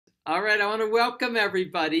All right, I want to welcome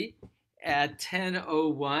everybody at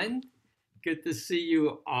 10:01. Good to see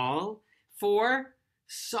you all for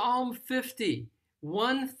Psalm 50,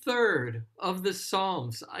 one third of the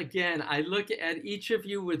Psalms. Again, I look at each of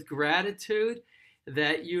you with gratitude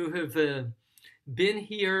that you have been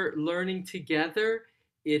here learning together.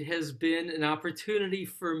 It has been an opportunity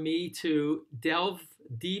for me to delve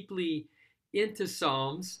deeply into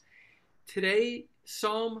Psalms. Today,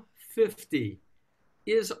 Psalm 50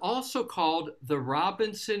 is also called the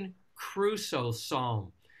Robinson Crusoe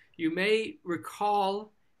Psalm. You may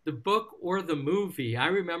recall the book or the movie. I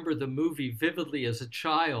remember the movie vividly as a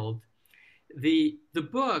child. The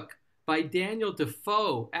book by Daniel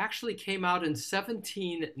Defoe actually came out in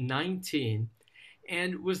 1719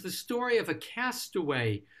 and was the story of a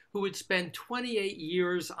castaway who would spend 28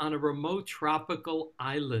 years on a remote tropical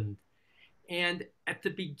island. And at the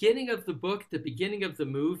beginning of the book, the beginning of the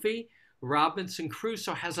movie, Robinson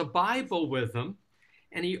Crusoe has a Bible with him,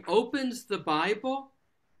 and he opens the Bible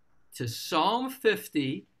to Psalm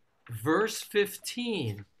 50, verse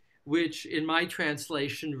 15, which in my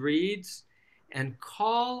translation reads, "And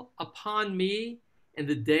call upon me in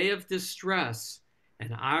the day of distress,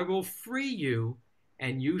 and I will free you,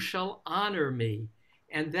 and you shall honor me."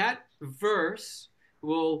 And that verse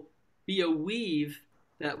will be a weave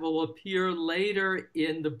that will appear later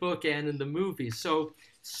in the book and in the movie. So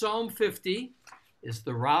Psalm 50 is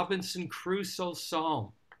the Robinson Crusoe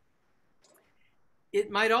Psalm.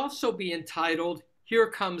 It might also be entitled, "Here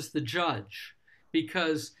Comes the Judge,"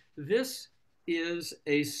 because this is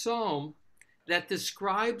a psalm that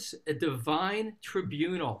describes a divine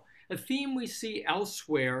tribunal, a theme we see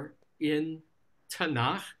elsewhere in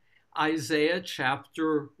Tanakh, Isaiah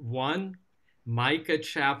chapter 1, Micah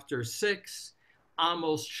chapter 6,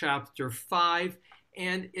 Amos chapter 5.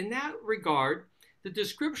 And in that regard, the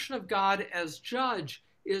description of God as judge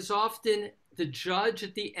is often the judge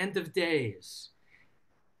at the end of days,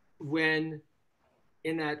 when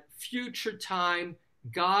in that future time,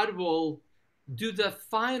 God will do the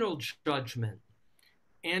final judgment.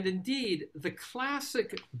 And indeed, the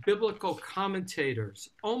classic biblical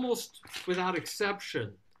commentators, almost without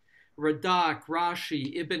exception, Radak,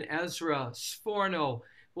 Rashi, Ibn Ezra, Sforno,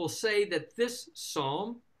 will say that this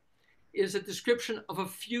psalm is a description of a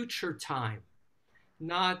future time,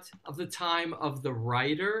 not of the time of the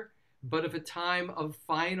writer, but of a time of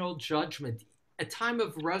final judgment, a time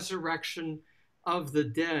of resurrection of the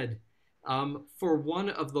dead. For one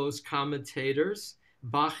of those commentators,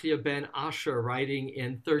 Bachia ben Asher, writing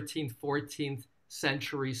in 13th, 14th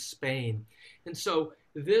century Spain. And so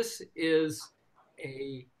this is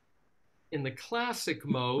in the classic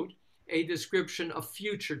mode, a description of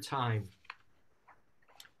future time.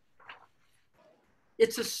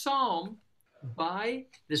 It's a psalm by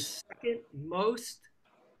the second most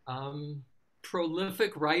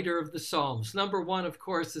prolific writer of the Psalms. Number one, of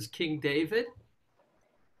course, is King David.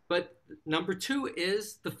 But number two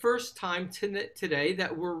is the first time today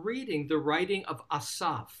that we're reading the writing of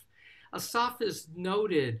Asaph. Asaph is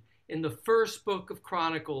noted in the first book of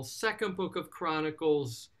Chronicles, second book of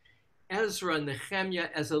Chronicles, Ezra,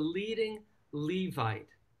 Nehemiah, as a leading Levite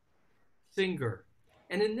singer.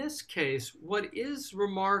 And in this case, what is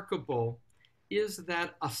remarkable is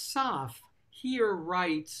that Asaph here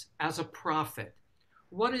writes as a prophet.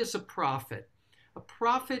 What is a prophet? A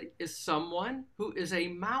prophet is someone who is a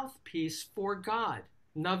mouthpiece for God,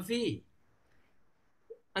 Navi.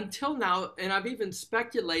 Until now, and I've even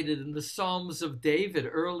speculated in the Psalms of David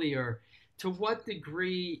earlier, to what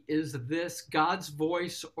degree is this God's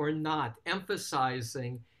voice or not,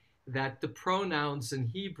 emphasizing that the pronouns in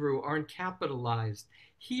Hebrew aren't capitalized.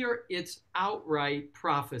 Here it's outright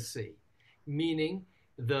prophecy, meaning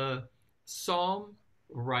the psalm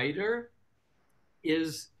writer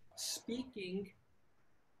is speaking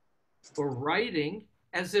or writing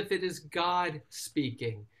as if it is God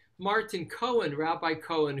speaking. Martin Cohen, Rabbi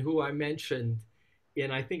Cohen, who I mentioned in,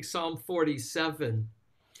 I think, Psalm 47,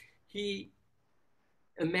 he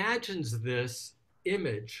imagines this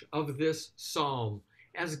image of this psalm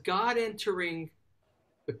as God entering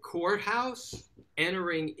the courthouse,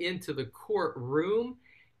 entering into the courtroom,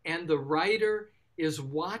 and the writer is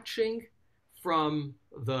watching from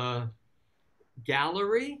the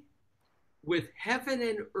gallery with heaven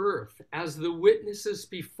and earth as the witnesses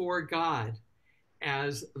before God,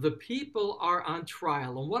 as the people are on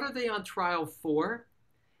trial. And what are they on trial for?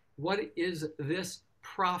 What is this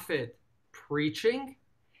prophet preaching?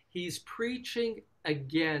 He's preaching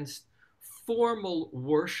against formal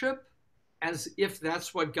worship, as if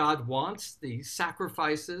that's what God wants, the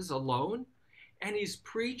sacrifices alone. And he's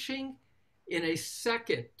preaching In a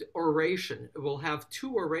second oration, we'll have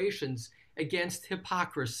two orations against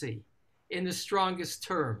hypocrisy in the strongest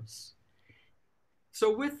terms.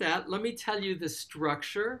 So with that, let me tell you the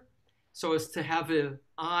structure so as to have an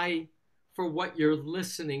eye for what you're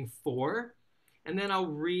listening for. And then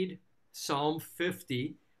I'll read Psalm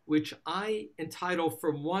 50, which I entitle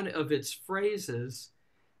from one of its phrases,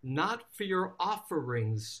 "Not for your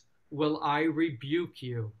offerings will I rebuke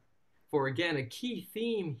you." For again, a key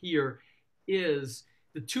theme here is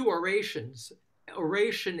the two orations.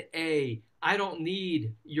 Oration A, I don't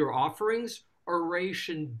need your offerings.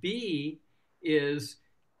 Oration B is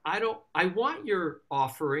I want your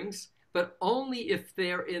offerings, but only if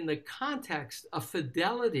they're in the context of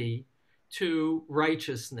fidelity to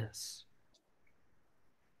righteousness.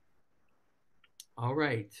 All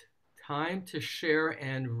right, time to share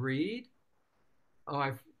and read. Oh,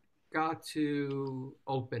 I've got to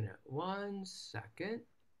open it. 1 second.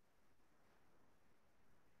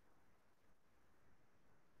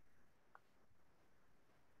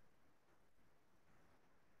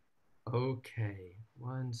 Okay,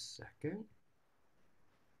 1 second.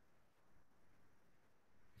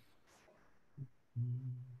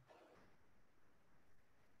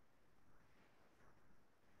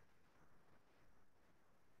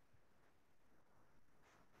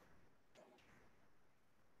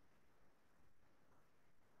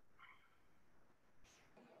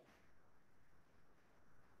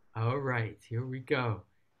 All right, here we go.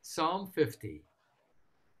 Psalm 50.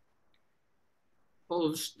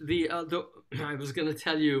 Oh, I was going to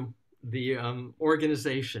tell you the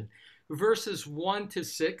organization. Verses 1 to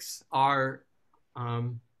 6 are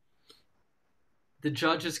the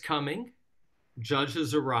judge is coming, judge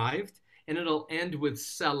has arrived, and it'll end with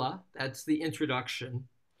Selah. That's the introduction.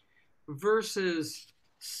 Verses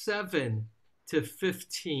 7 to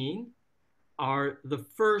 15 are the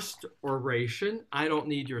first oration, I don't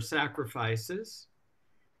need your sacrifices.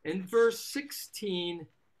 And verse 16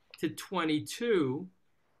 to 22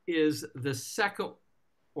 is the second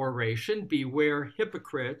oration, beware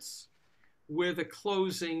hypocrites, with a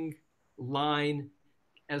closing line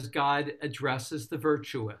as God addresses the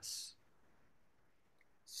virtuous.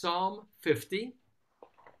 Psalm 50,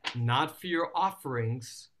 not for your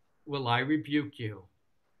offerings will I rebuke you.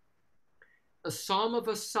 A psalm of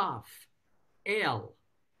Asaph, El,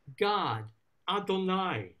 God,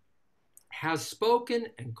 Adonai, has spoken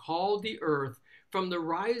and called the earth from the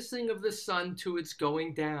rising of the sun to its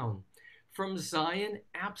going down. From Zion,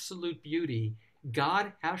 absolute beauty,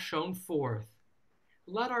 God has shone forth.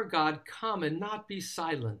 Let our God come and not be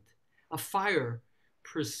silent. A fire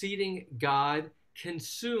preceding God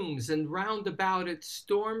consumes, and round about it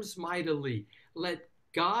storms mightily. Let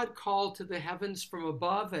God call to the heavens from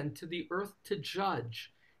above and to the earth to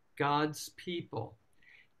judge God's people.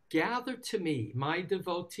 Gather to me, my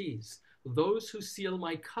devotees, those who seal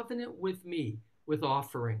my covenant with me with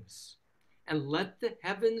offerings. And let the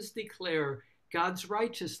heavens declare God's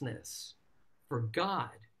righteousness, for God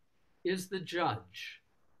is the judge.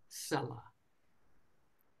 Selah.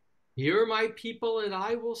 Hear my people, and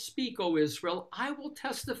I will speak, O Israel. I will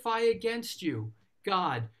testify against you.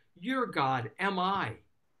 God, your God am I.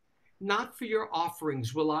 Not for your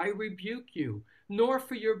offerings will I rebuke you, nor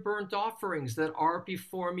for your burnt offerings that are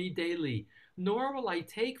before me daily. Nor will I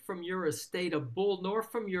take from your estate a bull, nor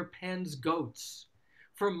from your pens goats.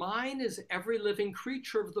 For mine is every living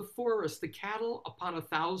creature of the forest, the cattle upon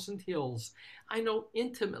 1,000 hills. I know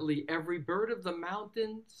intimately every bird of the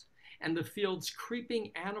mountains, and the field's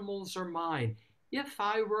creeping animals are mine. If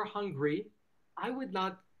I were hungry, I would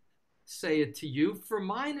not say it to you, for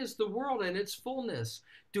mine is the world and its fullness.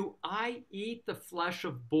 Do I eat the flesh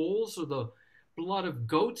of bulls or the blood of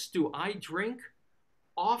goats? Do I drink?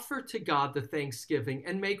 Offer to God the thanksgiving,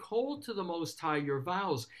 and make whole to the Most High your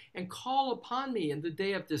vows, and call upon me in the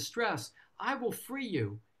day of distress. I will free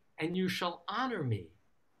you, and you shall honor me.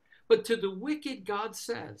 But to the wicked God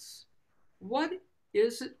says, what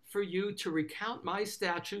is it for you to recount my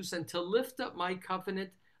statutes and to lift up my covenant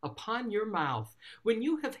upon your mouth, when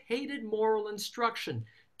you have hated moral instruction,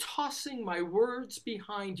 tossing my words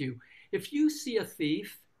behind you? If you see a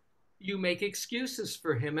thief, you make excuses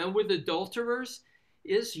for him, and with adulterers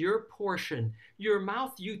is your portion. Your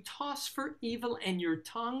mouth you toss for evil, and your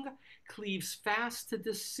tongue cleaves fast to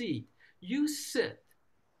deceit. You sit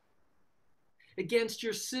against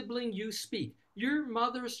your sibling, you speak. Your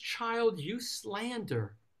mother's child you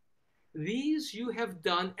slander. These you have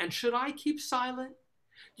done, and should I keep silent?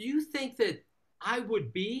 Do you think that I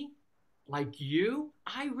would be like you?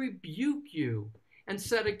 I rebuke you and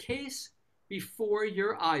set a case before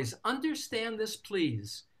your eyes. Understand this,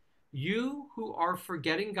 please. You who are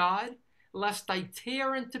forgetting God, lest I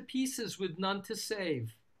tear into pieces with none to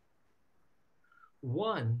save.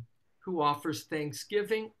 One who offers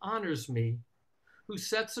thanksgiving honors me, who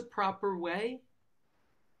sets a proper way.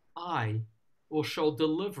 I will show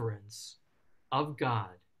deliverance of God.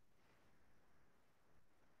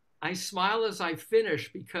 I smile as I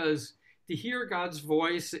finish because to hear God's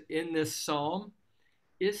voice in this psalm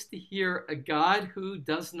is to hear a God who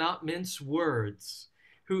does not mince words,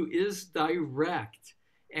 who is direct.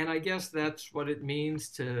 And I guess that's what it means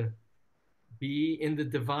to be in the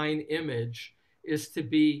divine image, is to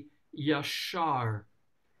be Yashar.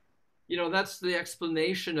 You know, that's the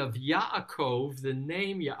explanation of Yaakov. The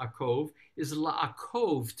name Yaakov is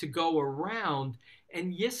La'akov, to go around,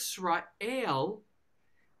 and Yisrael,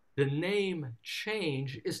 the name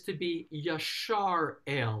change, is to be Yashar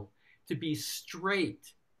El, to be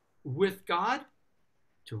straight with God,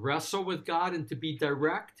 to wrestle with God and to be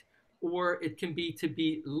direct, or it can be to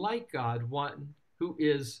be like God, one who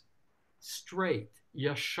is straight,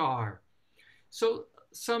 Yashar. So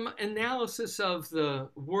some analysis of the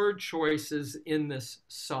word choices in this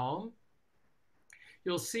psalm.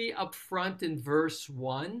 You'll see up front in verse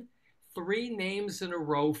 1, 3 names in a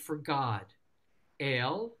row for God: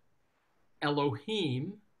 El,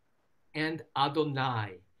 Elohim, and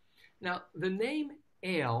Adonai. Now, the name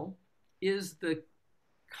El is the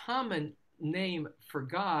common name for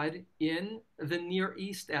God in the Near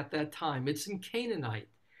East at that time. It's in Canaanite.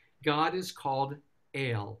 God is called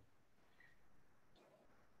El.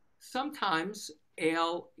 Sometimes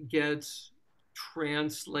El gets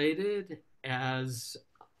translated as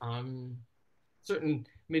certain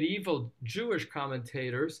medieval Jewish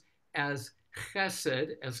commentators as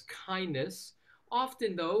chesed, as kindness.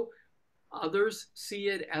 Often, though, others see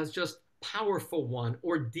it as just powerful one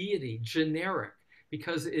or deity, generic,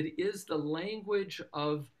 because it is the language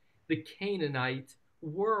of the Canaanite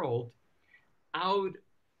world out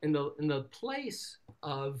in the place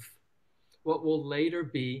of what will later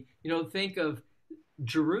be, think of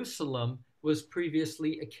Jerusalem was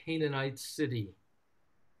previously a Canaanite city.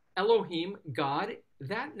 Elohim, God,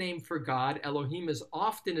 that name for God, Elohim, is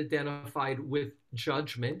often identified with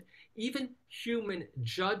judgment. Even human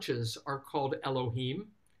judges are called Elohim.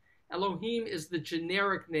 Elohim is the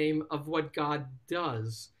generic name of what God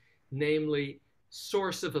does, namely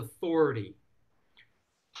source of authority,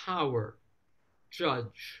 power,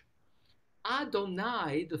 judge.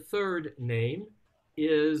 Adonai, the third name,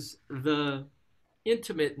 is the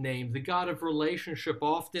intimate name, the God of relationship,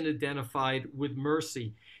 often identified with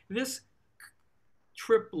mercy. This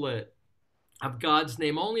triplet of God's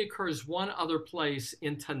name only occurs one other place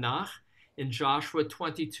in Tanakh, in Joshua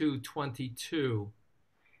 22:22.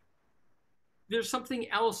 There's something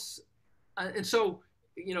else, and so,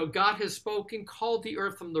 God has spoken, called the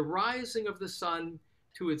earth from the rising of the sun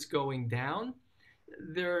to its going down.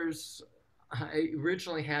 I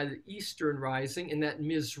originally had Eastern rising, and that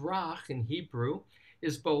Mizrach in Hebrew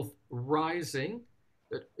is both rising,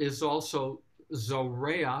 but is also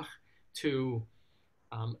Zoreach, to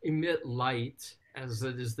emit light, as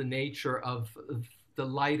it is the nature of the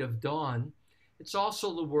light of dawn. It's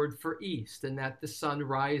also the word for east, and that the sun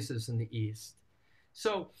rises in the east.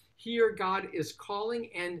 So here God is calling,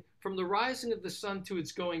 and from the rising of the sun to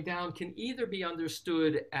its going down can either be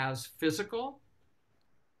understood as physical,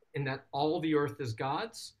 in that all the earth is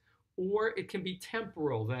God's, or it can be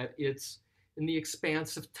temporal, that it's in the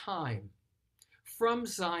expanse of time. From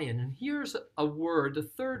Zion, and here's a word, the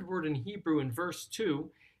third word in Hebrew in verse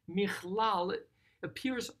 2, Michlal,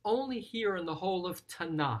 appears only here in the whole of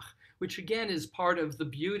Tanakh, which again is part of the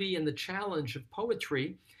beauty and the challenge of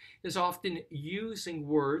poetry, is often using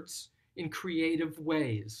words in creative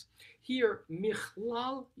ways. Here,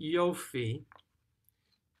 Michlal Yofi,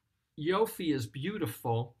 Yofi is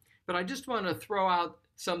beautiful, but I just want to throw out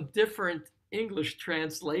some different English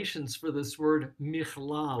translations for this word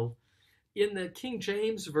Michlal. In the King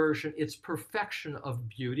James Version, it's perfection of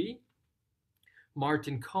beauty.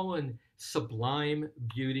 Martin Cohen, sublime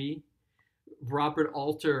beauty. Robert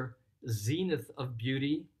Alter, zenith of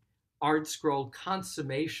beauty. Art Scroll,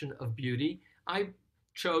 consummation of beauty. I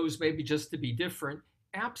chose, maybe just to be different,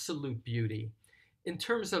 absolute beauty. In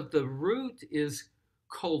terms of the root is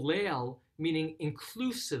kolel, meaning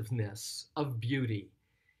inclusiveness of beauty.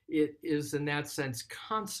 It is, in that sense,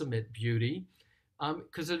 consummate beauty,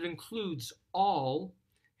 because it includes all,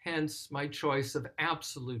 hence my choice of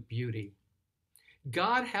absolute beauty.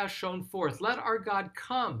 God has shown forth. Let our God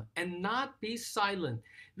come and not be silent.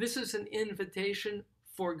 This is an invitation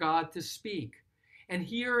for God to speak. And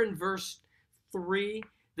here in verse 3,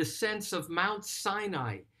 the sense of Mount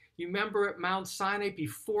Sinai, You remember at Mount Sinai,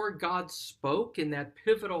 before God spoke in that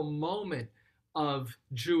pivotal moment of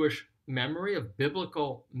Jewish memory, of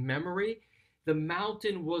biblical memory, the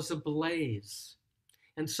mountain was ablaze.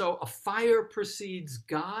 And so a fire precedes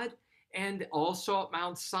God. And also at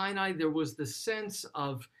Mount Sinai, there was the sense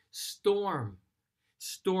of storming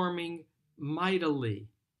mightily.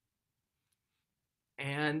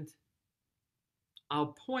 And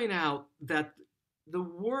I'll point out that the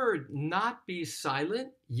word not be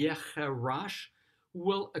silent, yecherash,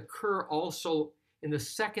 will occur also in the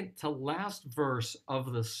second to last verse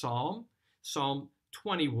of the psalm, Psalm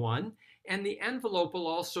 21. And the envelope will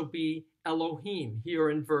also be Elohim,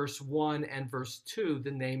 here in verse 1 and verse 2,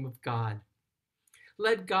 the name of God.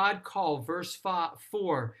 Let God call, verse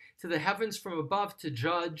 4, to the heavens from above to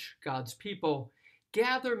judge God's people.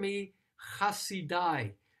 Gather me,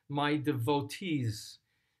 chasidai, my devotees.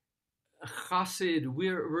 Chassid,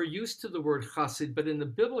 we're used to the word chassid, but in the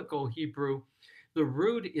biblical Hebrew, the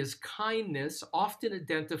root is kindness, often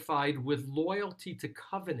identified with loyalty to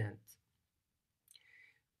covenant.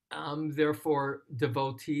 Therefore,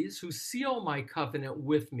 devotees who seal my covenant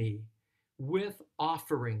with me, with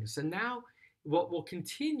offerings. And now what will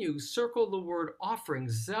continue, circle the word offering,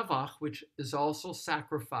 zevach, which is also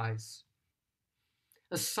sacrifice.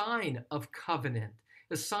 A sign of covenant,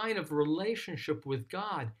 a sign of relationship with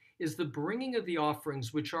God, is the bringing of the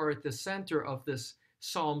offerings which are at the center of this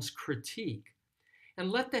psalm's critique.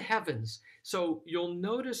 And let the heavens, so you'll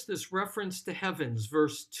notice this reference to heavens,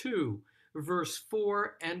 verse 2, verse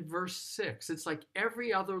 4, and verse 6. It's like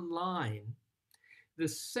every other line. The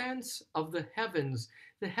sense of the heavens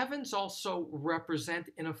also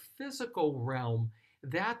represent in a physical realm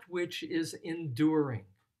that which is enduring.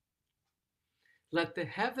 Let the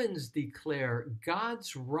heavens declare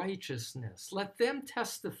God's righteousness. Let them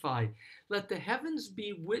testify. Let the heavens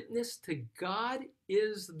be witness to God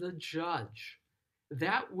is the judge,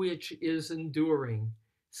 that which is enduring,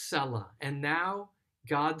 Selah. And now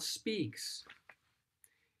God speaks.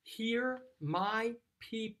 Hear my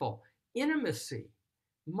people, intimacy,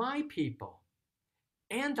 my people,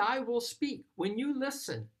 and I will speak. When you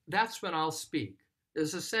listen, that's when I'll speak.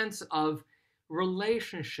 There's a sense of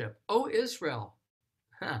relationship. O Israel,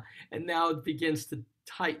 and now it begins to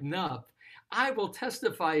tighten up. I will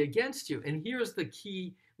testify against you. And here's the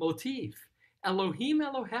key motif. Elohim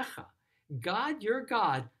Elohecha, God your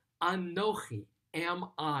God, Anochi, am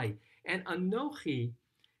I. And Anochi,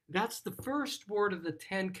 that's the first word of the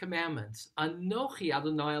 10 Commandments. Anochi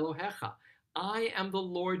Adonai Elohecha, I am the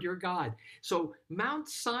Lord your God. So Mount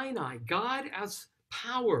Sinai, God as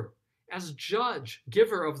power, as judge,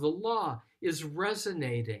 giver of the law, is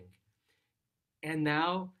resonating. And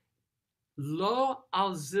now, lo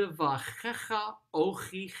al zivachecha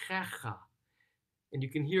ochichecha. And you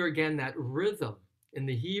can hear again that rhythm in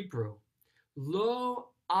the Hebrew. Lo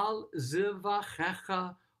al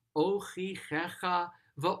zivachecha ochichecha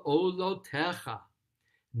va'olotecha.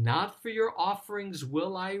 Not for your offerings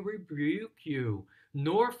will I rebuke you,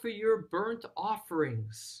 nor for your burnt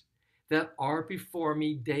offerings that are before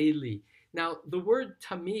me daily. Now, the word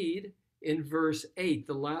tamid in verse 8,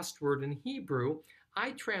 the last word in Hebrew,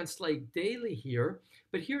 I translate daily here,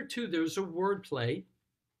 but here too there's a word play.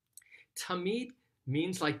 Tamid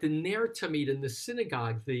means like the ner tamid in the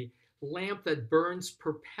synagogue, the lamp that burns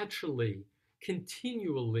perpetually,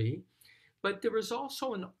 continually. But there was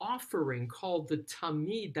also an offering called the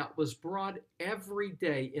tamid that was brought every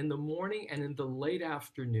day in the morning and in the late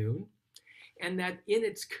afternoon, and that in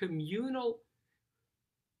its communal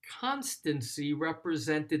constancy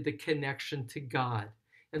represented the connection to God.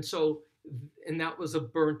 And that was a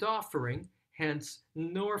burnt offering, hence,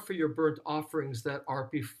 nor for your burnt offerings that are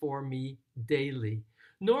before me daily.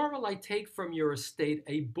 Nor will I take from your estate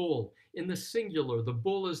a bull. In the singular, the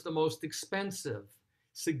bull is the most expensive,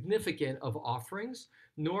 significant of offerings,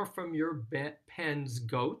 nor from your pens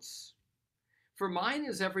goats. For mine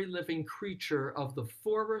is every living creature of the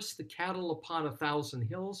forest, the cattle upon 1,000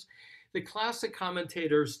 hills. The classic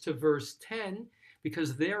commentators to verse 10,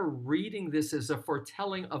 because they're reading this as a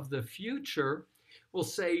foretelling of the future, will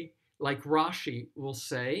say, like Rashi will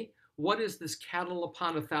say, what is this cattle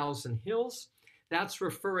upon 1,000 hills? That's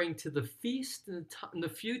referring to the feast in the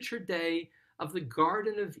future day of the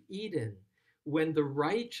Garden of Eden, when the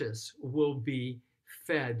righteous will be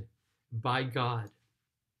fed by God.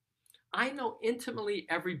 I know intimately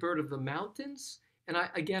every bird of the mountains, and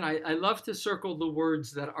I love to circle the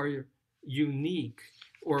words that are unique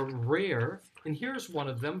or rare, and here's one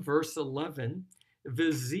of them, verse 11.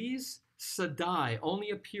 Viziz Sadai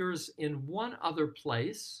only appears in one other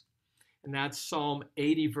place, and that's Psalm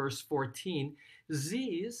 80, verse 14.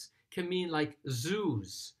 Ziz can mean like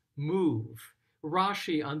zoos, move.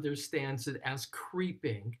 Rashi understands it as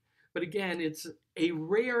creeping. But again, it's a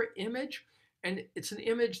rare image, and it's an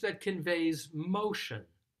image that conveys motion.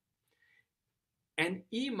 And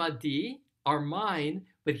imadi are mine,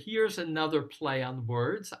 but here's another play on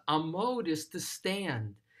words. Amod is to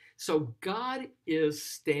stand. So God is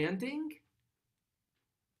standing,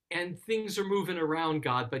 and things are moving around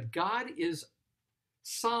God, but God is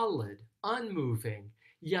solid, unmoving.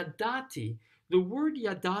 Yadati, the word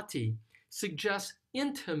yadati suggests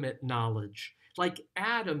intimate knowledge, like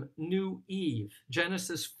Adam knew Eve,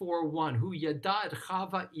 Genesis 4:1, who yadad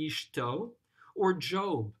chava ishto, or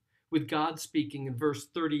Job, with God speaking in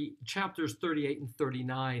chapters 38 and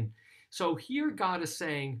 39. So here God is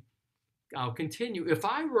saying, I'll continue, if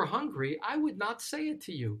I were hungry, I would not say it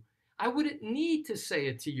to you. I wouldn't need to say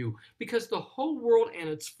it to you, because the whole world and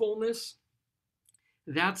its fullness,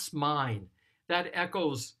 that's mine. That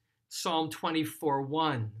echoes Psalm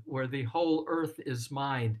 24:1, where the whole earth is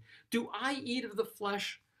mine. Do I eat of the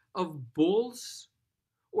flesh of bulls,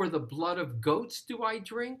 or the blood of goats do I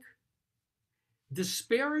drink?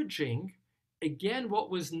 Disparaging, again, what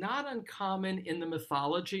was not uncommon in the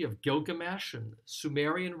mythology of Gilgamesh and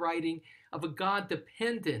Sumerian writing of a god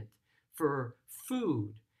dependent for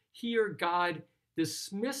food. Here, God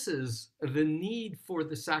dismisses the need for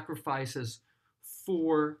the sacrifices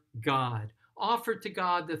for God. Offer to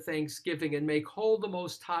God the thanksgiving and make whole the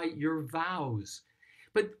Most High your vows.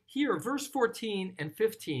 But here, verse 14 and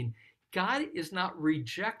 15, God is not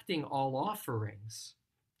rejecting all offerings.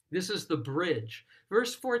 This is the bridge.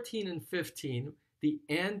 Verse 14 and 15, the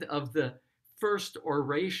end of the first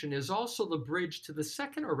oration, is also the bridge to the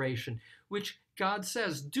second oration, which God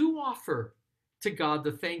says, do offer to God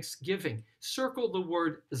the thanksgiving. Circle the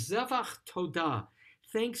word zevach todah,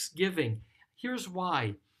 thanksgiving. Here's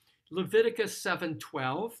why. Leviticus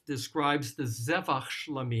 7:12 describes the zevach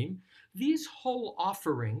shlamim. These whole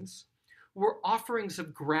offerings were offerings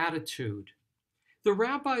of gratitude. The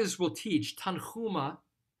rabbis will teach, Tanchuma,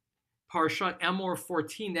 Parshat Emor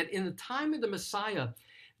 14, that in the time of the Messiah,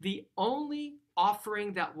 the only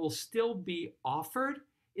offering that will still be offered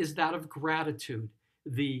is that of gratitude,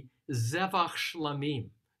 the Zevach Shlamim,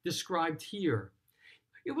 described here.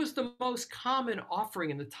 It was the most common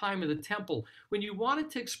offering in the time of the temple. When you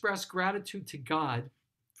wanted to express gratitude to God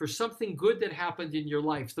for something good that happened in your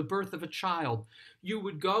life, the birth of a child, you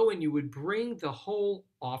would go and you would bring the whole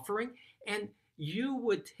offering, and you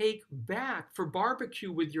would take back for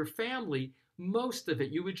barbecue with your family most of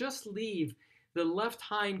it. You would just leave the left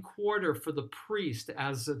hind quarter for the priest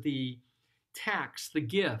as the tax, the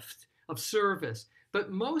gift of service.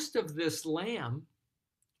 But most of this lamb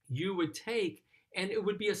you would take, and it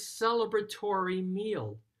would be a celebratory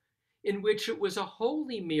meal in which it was a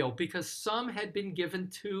holy meal because some had been given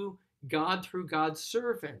to God through God's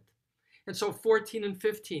servant. And so 14 and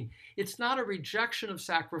 15, it's not a rejection of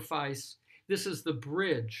sacrifice. This is the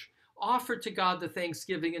bridge. Offer to God the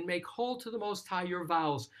thanksgiving and make whole to the Most High your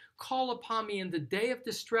vows. Call upon me in the day of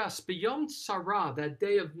distress, beyond Sarah, that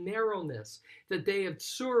day of narrowness, the day of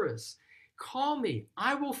Tsuris. Call me,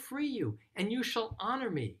 I will free you, and you shall honor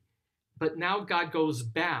me. But now God goes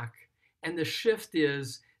back, and the shift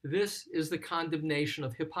is, this is the condemnation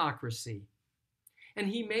of hypocrisy. And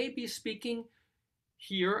he may be speaking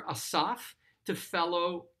here, Asaph, to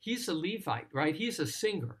fellow, he's a Levite, right? He's a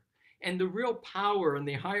singer. And the real power in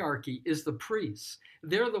the hierarchy is the priests.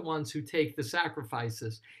 They're the ones who take the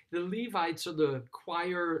sacrifices. The Levites are the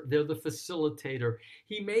choir, they're the facilitator.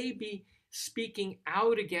 He may be speaking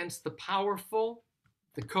out against the powerful,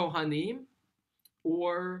 the Kohanim,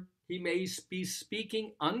 or he may be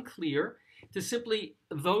speaking, unclear, to simply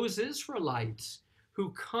those Israelites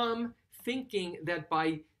who come thinking that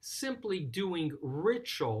by simply doing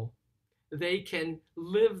ritual, they can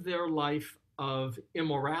live their life of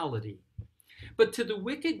immorality. But to the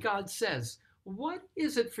wicked, God says, what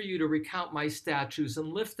is it for you to recount my statutes and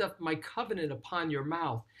lift up my covenant upon your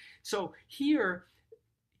mouth? So here,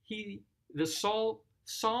 the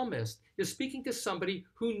psalmist is speaking to somebody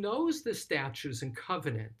who knows the statutes and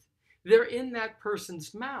covenant. They're in that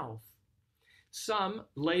person's mouth. Some,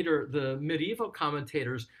 later, the medieval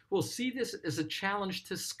commentators will see this as a challenge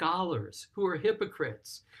to scholars who are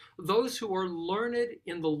hypocrites, those who are learned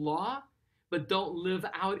in the law but don't live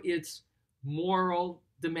out its moral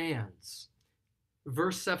demands.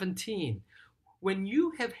 Verse 17, when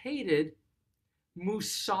you have hated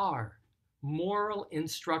musar, moral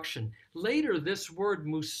instruction. Later, this word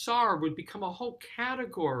musar would become a whole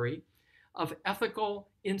category of ethical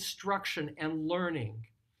instruction and learning,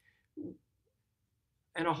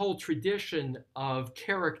 and a whole tradition of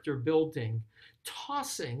character building.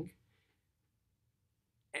 Tossing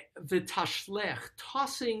V'tashlech,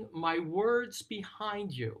 tossing my words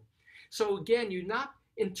behind you. So again, you're not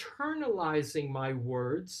internalizing my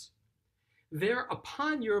words. They're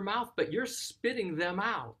upon your mouth, but you're spitting them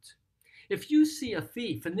out. If you see a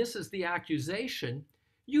thief, and this is the accusation,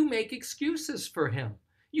 you make excuses for him.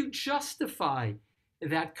 You justify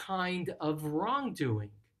that kind of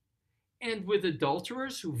wrongdoing. And with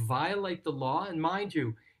adulterers who violate the law, and mind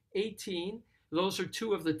you, 18, those are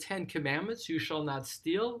two of the 10 commandments. You shall not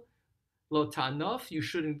steal. Lo tanof, you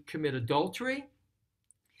shouldn't commit adultery.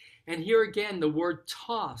 And here again, the word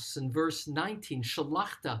toss in verse 19,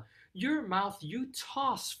 shalachta, your mouth you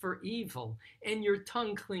toss for evil, and your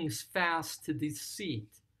tongue clings fast to deceit.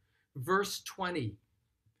 Verse 20,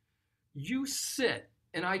 you sit,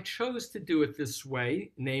 and I chose to do it this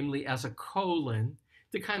way, namely as a colon,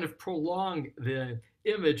 to kind of prolong the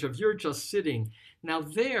image of you're just sitting. Now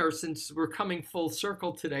there, since we're coming full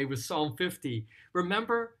circle today with Psalm 50,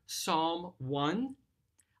 remember Psalm 1?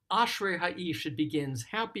 Ashrei ha'ish, it begins,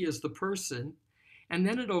 happy is the person, and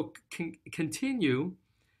then it'll continue,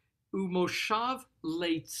 umoshav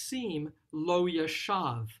leitzim lo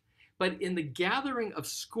yashav, but in the gathering of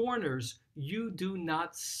scorners you do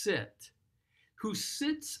not sit. Who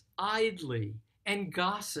sits idly and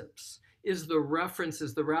gossips is the reference,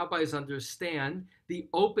 as the rabbis understand, the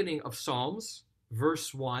opening of Psalms,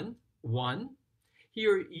 verse 1.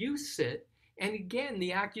 Here you sit, and again,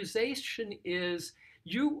 the accusation is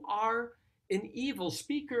you are an evil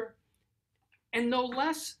speaker, and no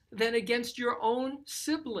less than against your own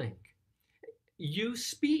sibling. You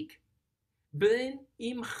speak, ben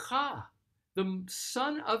imcha, the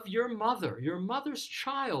son of your mother's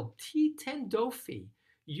child, titen dofi,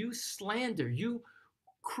 you slander, you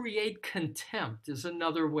create contempt is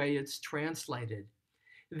another way it's translated.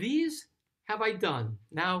 These have I done.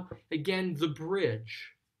 Now, again, the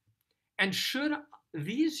bridge. And should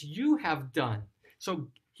these you have done. So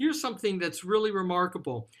here's something that's really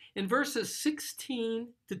remarkable. In verses 16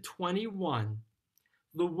 to 21,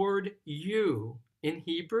 the word you in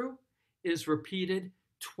Hebrew is repeated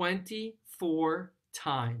 24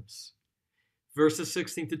 times. Verses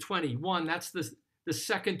 16 to 21, that's the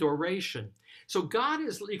second oration. So God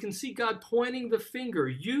is, you can see God pointing the finger,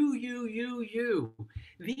 you.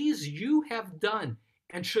 These you have done.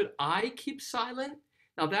 And should I keep silent?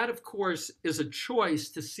 Now that, of course, is a choice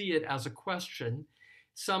to see it as a question.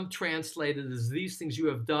 Some translate it as these things you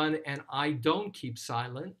have done and I don't keep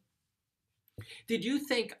silent. Did you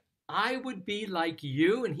think I would be like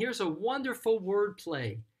you? And here's a wonderful word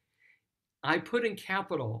play. I put in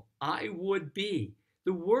capital, I would be.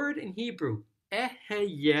 The word in Hebrew,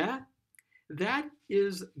 eheyeh, that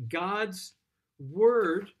is God's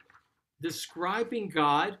word describing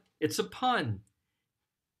God. It's a pun.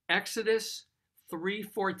 Exodus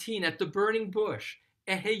 3:14, at the burning bush,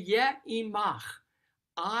 eheyeh imach.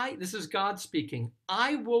 This is God speaking,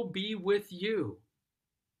 I will be with you.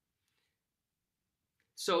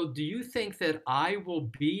 So do you think that I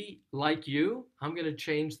will be like you? I'm going to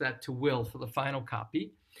change that to will for the final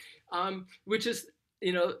copy, which is,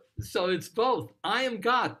 so it's both. I am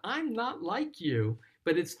God. I'm not like you,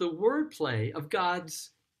 but it's the wordplay of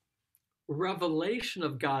God's revelation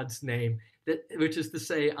of God's name, which is to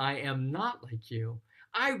say, I am not like you.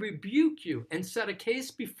 I rebuke you and set a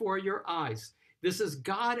case before your eyes. This is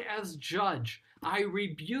God as judge. I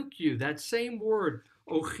rebuke you. That same word,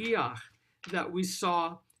 ochiach, that we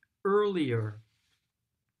saw earlier.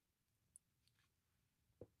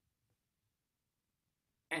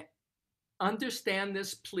 Understand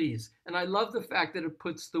this, please. And I love the fact that it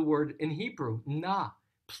puts the word in Hebrew, na,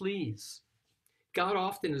 please. God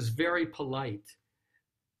often is very polite.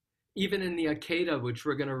 Even in the Akedah, which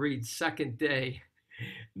we're going to read, second day,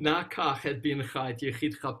 na kach et bincha et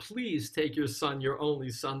yechidcha, please take your son, your only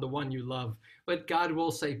son, the one you love. But God will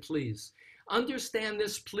say, please. Understand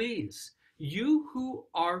this, please. You who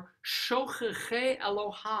are shocheche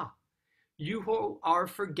Eloha, you who are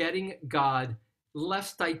forgetting God,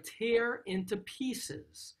 lest I tear into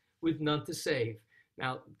pieces with none to save.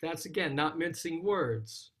 Now, that's again, not mincing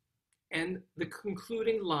words. And the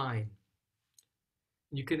concluding line,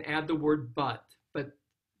 you can add the word but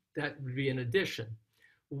that would be an addition.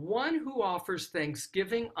 One who offers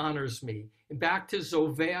thanksgiving honors me. And back to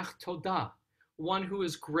Zoveach Todah, one who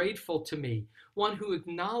is grateful to me, one who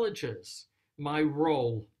acknowledges my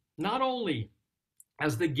role, not only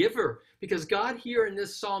as the giver, because God here in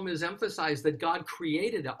this psalm is emphasized that God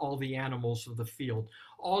created all the animals of the field.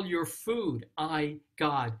 All your food, I,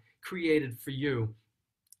 God, created for you.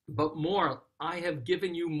 But more, I have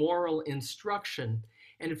given you moral instruction.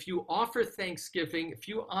 And if you offer thanksgiving, if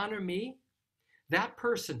you honor me, that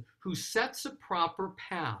person who sets a proper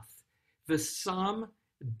path, the Sam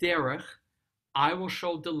Derech, I will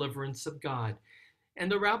show deliverance of God. And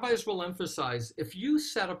the rabbis will emphasize, if you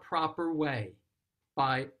set a proper way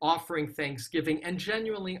by offering thanksgiving and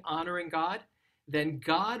genuinely honoring God, then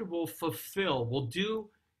God will fulfill, will do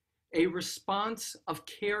a response of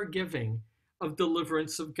caregiving, of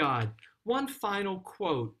deliverance of God. One final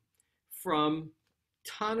quote from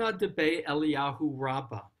Tana Debe Eliyahu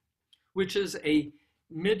Rabbah, which is a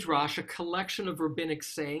midrash, a collection of rabbinic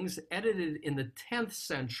sayings edited in the 10th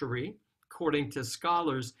century, according to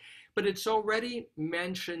scholars, but it's already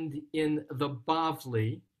mentioned in the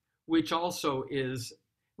Bavli, which also is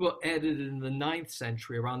edited in the 9th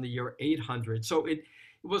century, around the year 800. So it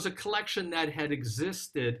was a collection that had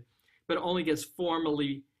existed, but only gets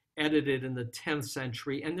formally edited in the 10th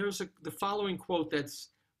century. And there's the following quote that's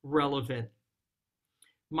relevant.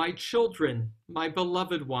 My children, my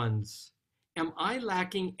beloved ones, am I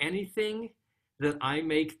lacking anything that I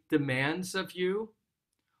make demands of you?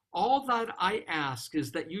 All that I ask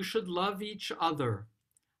is that you should love each other,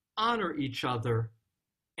 honor each other,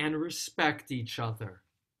 and respect each other.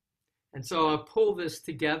 And so I'll pull this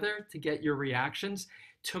together to get your reactions.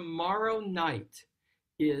 Tomorrow night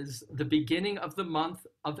is the beginning of the month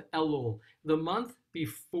of Elul, the month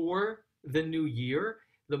before the new year,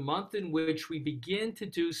 the month in which we begin to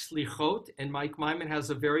do slichot. And Mike Myman has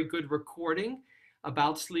a very good recording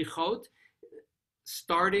about slichot.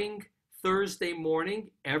 Starting Thursday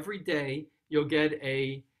morning, every day, you'll get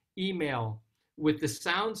an email with the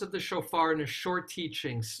sounds of the shofar and a short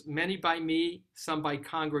teachings, many by me, some by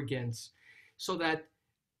congregants, so that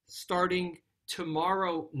starting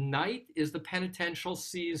tomorrow night is the penitential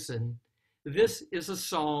season. This is a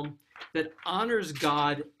psalm that honors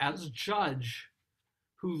God as judge,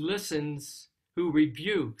 who listens, who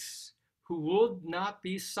rebukes, who will not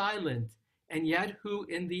be silent, and yet who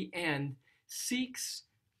in the end seeks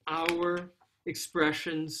our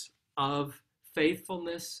expressions of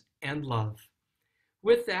faithfulness and love.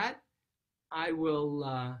 With that, I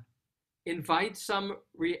will invite some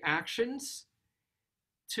reactions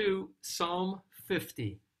to Psalm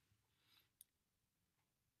 50.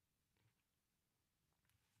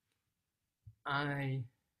 I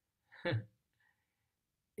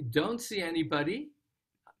don't see anybody.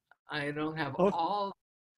 I don't have all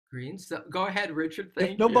greens. So go ahead, Richard.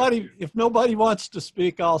 Thank you. If nobody wants to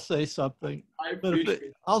speak, I'll say something. I appreciate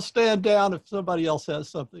it. I'll stand down if somebody else has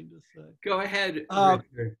something to say. Go ahead,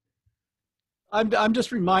 Richard. I'm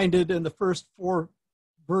just reminded in the first 4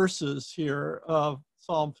 verses here of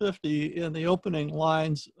Psalm 50 in the opening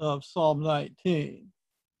lines of Psalm 19,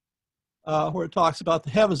 where it talks about the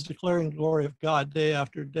heavens declaring the glory of God day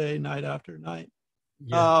after day, night after night.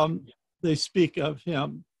 Yeah. They speak of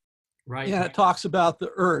him. Right. And it talks about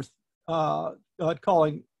the earth, God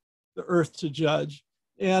calling the earth to judge.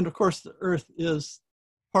 And of course, the earth is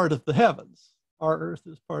part of the heavens. Our earth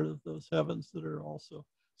is part of those heavens that are also.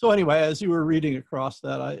 So anyway, as you were reading across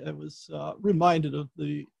that, I was reminded of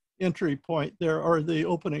the entry point there, or the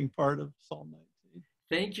opening part of Psalm 19.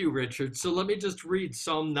 Thank you, Richard. So let me just read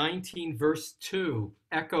Psalm 19, verse 2,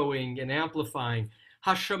 echoing and amplifying.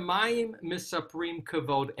 Hashamayim misaprim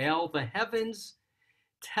kavod el, the heavens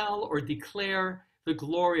tell or declare the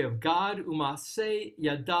glory of God, umaseh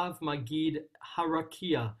yadav magid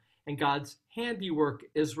harakia, and God's handiwork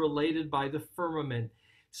is related by the firmament.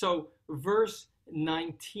 So verse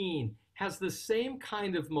 19 has the same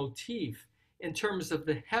kind of motif in terms of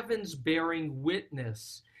the heavens bearing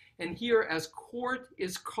witness. And here, as court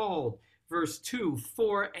is called, verse 2,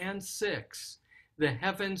 4, and 6, the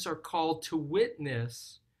heavens are called to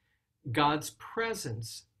witness God's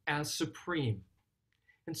presence as supreme.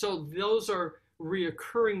 And so those are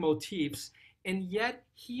reoccurring motifs. And yet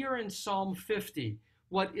here in Psalm 50,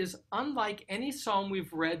 what is unlike any psalm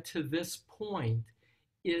we've read to this point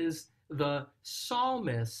is the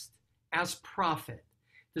psalmist as prophet.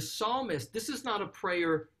 The psalmist, this is not a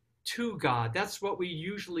prayer to God. That's what we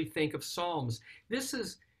usually think of psalms. This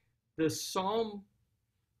is the psalm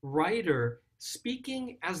writer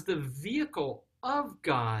speaking as the vehicle of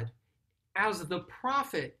God, as the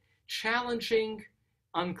prophet, challenging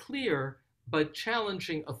unclear, but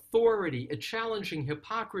challenging authority, challenging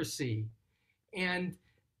hypocrisy. And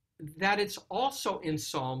that it's also in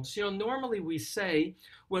Psalms. You know, normally we say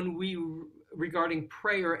when we, regarding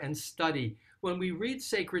prayer and study, when we read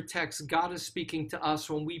sacred texts, God is speaking to us.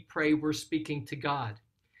 When we pray, we're speaking to God.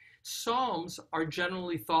 Psalms are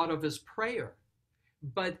generally thought of as prayer,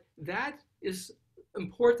 but that is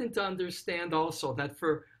important to understand also, that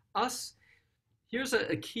for us, here's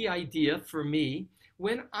a key idea for me.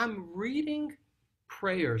 When I'm reading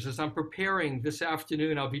prayers. As I'm preparing this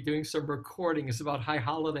afternoon, I'll be doing some recordings about high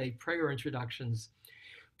holiday prayer introductions.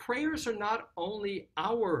 Prayers are not only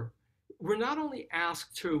we're not only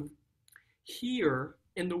asked to hear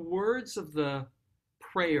in the words of the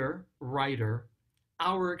prayer writer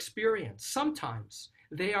our experience. Sometimes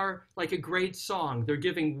they are like a great song. They're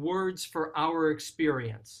giving words for our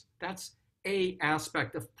experience. That's a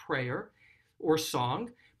aspect of prayer or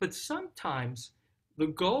song. But sometimes the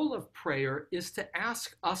goal of prayer is to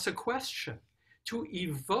ask us a question, to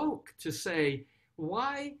evoke, to say,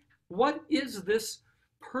 what is this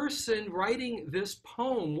person writing this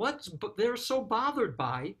poem? What they're so bothered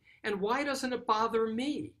by, and why doesn't it bother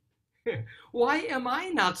me? Why am I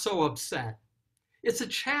not so upset? It's a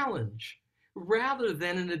challenge rather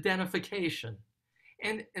than an identification.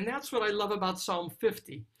 And that's what I love about Psalm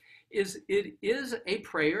 50, is it is a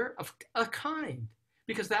prayer of a kind,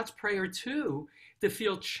 because that's prayer too, to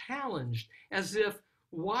feel challenged, as if,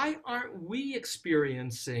 why aren't we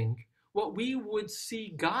experiencing what we would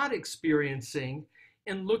see God experiencing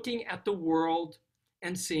in looking at the world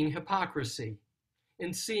and seeing hypocrisy,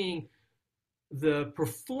 and seeing the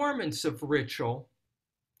performance of ritual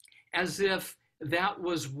as if that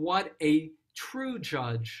was what a true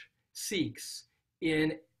judge seeks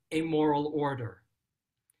in a moral order.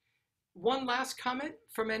 One last comment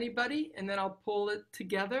from anybody, and then I'll pull it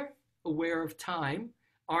together, aware of time.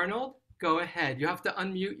 Arnold, go ahead. You have to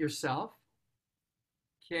unmute yourself.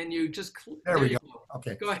 Can you just... There we go.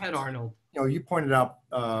 Okay. Go ahead, Arnold. You pointed out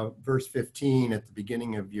verse 15 at the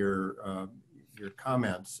beginning of your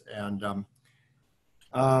comments, and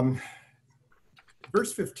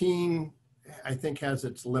verse 15, I think, has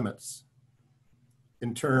its limits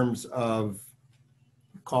in terms of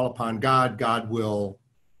call upon God, God will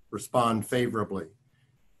respond favorably.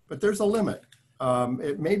 But there's a limit.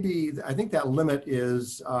 It may be, I think that limit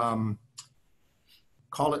is, call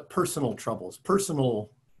it personal troubles,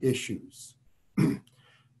 personal issues.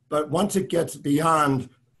 But once it gets beyond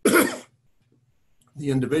the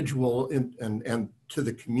individual and to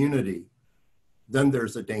the community, then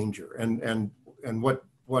there's a danger. And what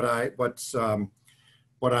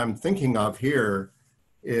I'm thinking of here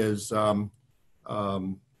is the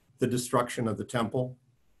destruction of the temple,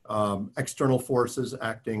 external forces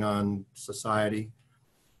acting on society.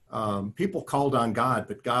 People called on God,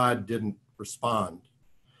 but God didn't respond.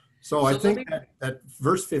 So I think that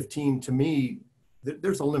verse 15, to me,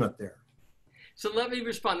 there's a limit there. So let me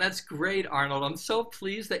respond. That's great, Arnold. I'm so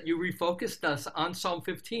pleased that you refocused us on Psalm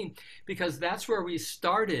 15, because that's where we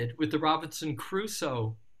started with the Robinson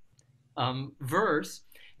Crusoe verse.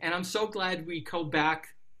 And I'm so glad we go back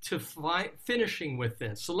to finishing with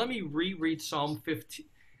this. So let me reread Psalm 15,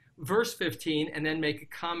 verse 15, and then make a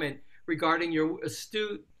comment regarding your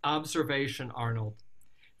astute observation, Arnold.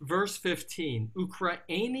 Verse 15,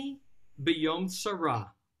 Ukraini b'yom tzara,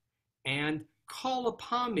 and call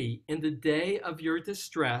upon me in the day of your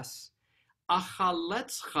distress.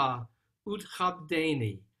 Achaletzcha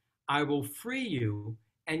utchabdeni, I will free you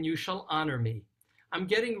and you shall honor me. I'm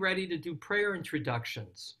getting ready to do prayer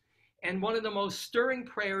introductions. And one of the most stirring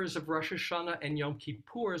prayers of Rosh Hashanah and Yom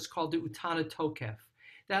Kippur is called the Utana Tokef.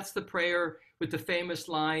 That's the prayer with the famous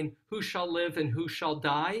line, who shall live and who shall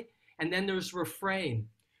die? And then there's refrain,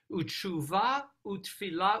 Utshuva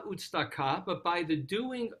utfila utstaka, but by the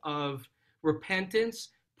doing of repentance,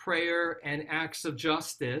 prayer, and acts of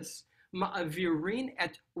justice, ma'avirin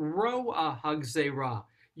et roa hagzera,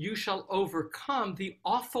 you shall overcome the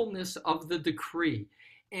awfulness of the decree.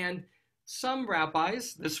 And some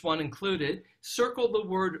rabbis, this one included, circle the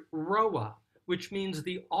word roa, which means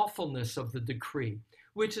the awfulness of the decree,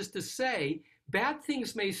 which is to say, bad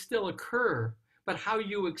things may still occur, but how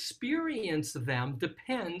you experience them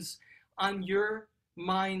depends on your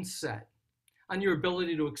mindset, on your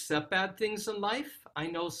ability to accept bad things in life. I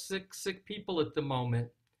know sick people at the moment,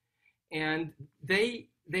 and they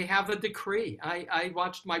have a decree. I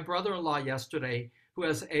watched my brother-in-law yesterday, who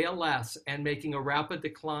has ALS and making a rapid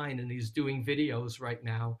decline, and he's doing videos right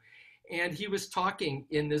now. And he was talking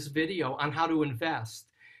in this video on how to invest,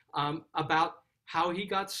 about how he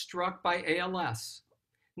got struck by ALS.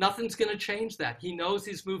 Nothing's going to change that. He knows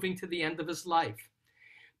he's moving to the end of his life.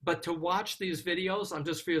 But to watch these videos, I'm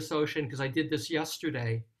just free associating because I did this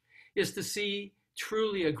yesterday, is to see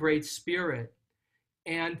truly a great spirit.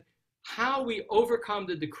 And how we overcome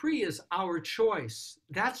the decree is our choice.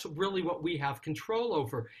 That's really what we have control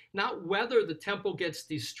over. Not whether the temple gets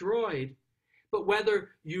destroyed, but whether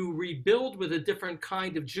you rebuild with a different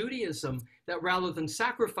kind of Judaism that, rather than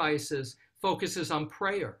sacrifices, focuses on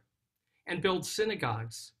prayer and builds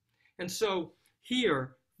synagogues. And so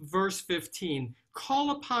here, verse 15,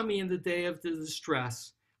 call upon me in the day of the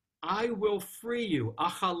distress. I will free you,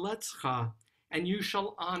 achaletzcha, and you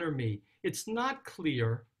shall honor me. It's not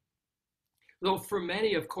clear, though for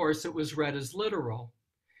many, of course, it was read as literal.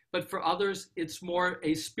 But for others, it's more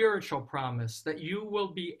a spiritual promise that you will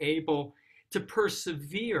be able to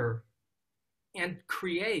persevere and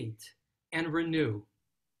create and renew.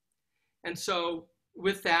 And so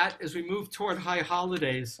with that, as we move toward high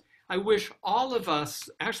holidays, I wish all of us,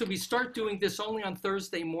 actually we start doing this only on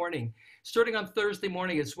Thursday morning. Starting on Thursday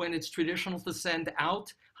morning is when it's traditional to send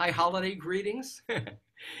out high holiday greetings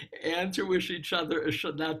and to wish each other a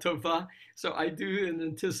Shana Tova. So I do in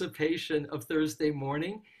anticipation of Thursday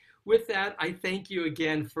morning. With that, I thank you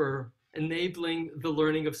again for enabling the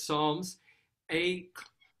learning of Psalms. A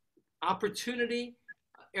opportunity.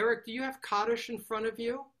 Eric, do you have Kaddish in front of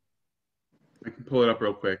you? I can pull it up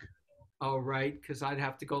real quick. All right, because I'd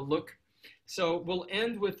have to go look. So we'll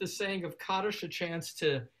end with the saying of Kaddish, a chance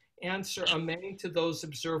to answer amen to those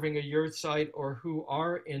observing a yurtzeit or who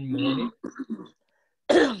are in mourning.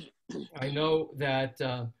 I know that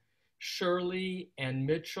Shirley and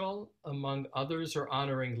Mitchell, among others, are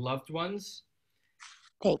honoring loved ones.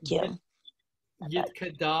 Thank you.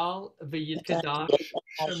 Yitkadal v'yitkadash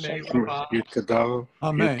shemei rabah. Yitkadal,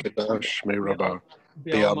 Amen. Yitkadash, Shmei Rabbah.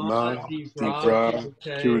 Be'alma Be'alma, divra Divrah,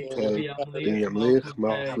 kirutei, V'yamlich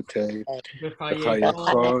malchutei, Malchutei, v'chayechon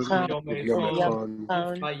V'chayachon, v'yomechon, V'yomechon,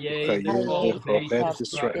 v'chayei V'chayei l'chol beit Beit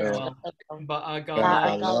Yisrael, Yisrael, ba'agala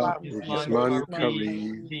Ba'ala, b'zman B'zman kari,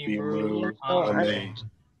 Kari, v'imru V'imru, amen. Amen.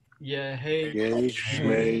 Yehi Yeh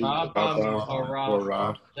Shmei Rabba Rabbah, Mibarach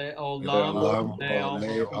Borach, Le'olam Ve'olam,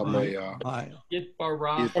 Olei, Le'olam Omeya.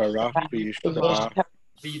 Yitbarach Yitbarach, V'yishtabach V'yishtabach,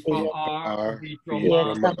 V'yitba'ar V'yitba'ar,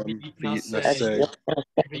 V'yitromam V'yitramam, V'yitnaseh V'yitnaseh,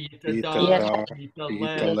 V'yitada V'yitada, V'yitalel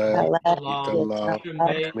V'yitaleh, V'yitalal V'yitalal,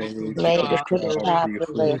 Shemei Shmei Yekudshah Yekudshah,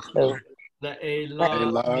 V'yichudu V'yichudu, Le'ela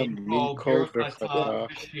Le'ela, Mikol Mikol Birchata Birchata,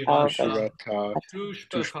 V'Shirata V'Shirata,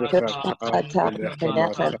 Tushbechata Tushbechata,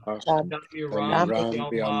 V'Nechemata V'Nechemata, Damiram Damiram,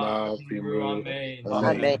 V'Yalma Bi'alma, V'Imru V'imru, Amen.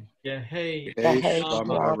 Amen. Yehei Yehei Shalom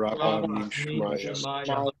Shlama Rabba Rabba Min Mishmaya,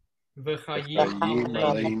 Shemaya V'chayim V'chayim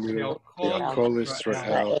Aleinu Aleinu, V'Yakol V'yakol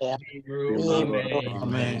Yisrael Israel, V'Imru V'imru, Amen. Amen.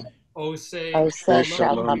 Amen. Osei Shalom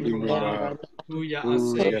Shalom Bimura, Bimura Hu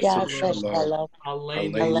Hu Ya'aseh Yaseh Shalom Shalom,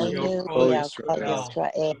 Aleinu Aleinu, V'Yakol V'yakol Israel,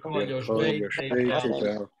 Yisrael V'Kol V'yakol Yoshvei Yoshvei Tevel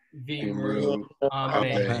Tevel, V'Imru V'imru, Amen.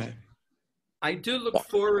 Amen. Amen. I do look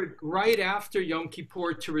forward right after Yom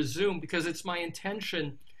Kippur to resume because it's my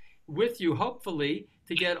intention with you, hopefully,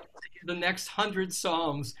 to get the next 100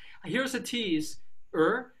 Psalms. Here's a tease.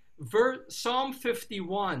 Psalm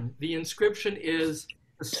 51, the inscription is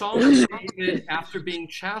the Psalm of David after being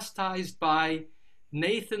chastised by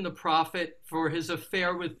Nathan the prophet for his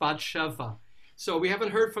affair with Bathsheba. So we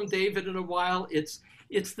haven't heard from David in a while. It's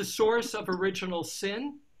the source of original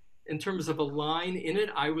sin. In terms of a line in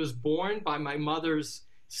it, I was born by my mother's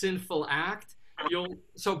sinful act.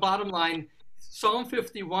 So bottom line, Psalm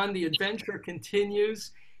 51, the adventure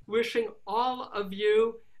continues. Wishing all of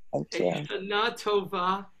you a Shana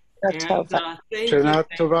Tova. And thank you. Shana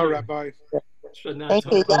Tova, Rabbi. Shana Thank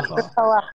you. Tova. Tova.